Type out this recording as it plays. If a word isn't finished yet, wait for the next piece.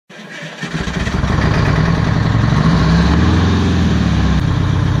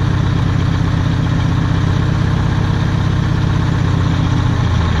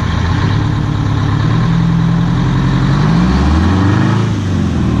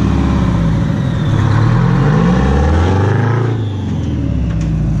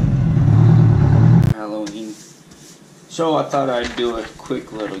So I thought I'd do a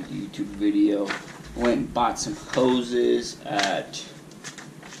quick little YouTube video. Went and bought some hoses at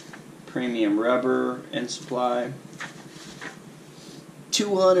Premium Rubber and Supply.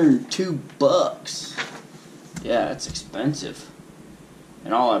 $202. Yeah, it's expensive.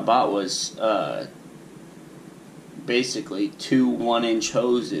 And all I bought was basically two 1-inch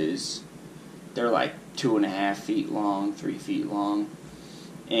hoses. They're like 2.5 feet long, 3 feet long,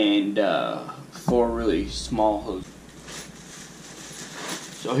 and 4 really small hoses.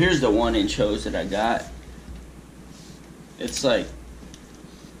 So here's the 1-inch hose that I got. It's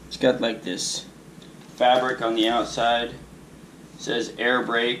got like this fabric on the outside. It says air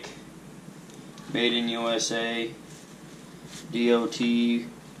brake, made in USA, DOT, ... you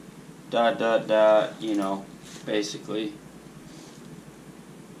know, basically.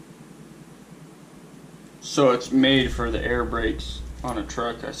 So it's made for the air brakes on a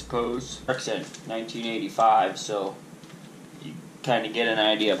truck, I suppose. Truck said 1985, so you kind of get an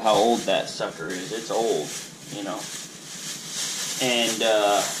idea of how old that sucker is. It's old, you know. And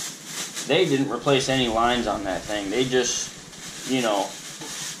they didn't replace any lines on that thing. They just, you know,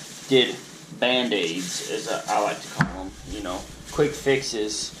 did Band-Aids, as I like to call them. You know, quick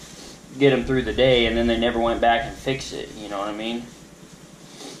fixes, get them through the day, and then they never went back and fixed it. You know what I mean?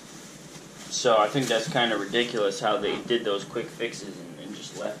 So I think that's kind of ridiculous how they did those quick fixes and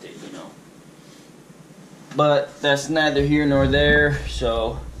just left it, you know. But that's neither here nor there,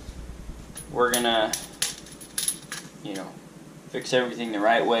 so we're gonna, you know, fix everything the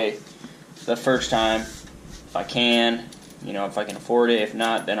right way the first time, if I can, you know, if I can afford it. If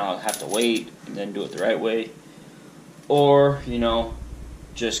not, then I'll have to wait and then do it the right way. Or, you know,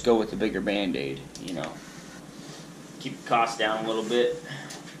 just go with the bigger Band-Aid, you know. Keep the cost down a little bit.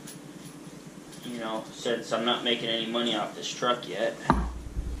 You know, since I'm not making any money off this truck yet.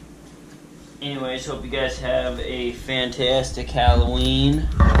 Anyways, hope you guys have a fantastic Halloween.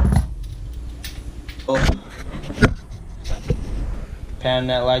 Oh. Pound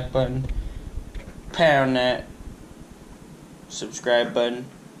that like button. Pound that subscribe button.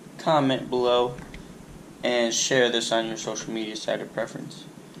 Comment below. And share this on your social media site of preference.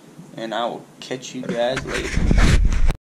 And I will catch you guys later.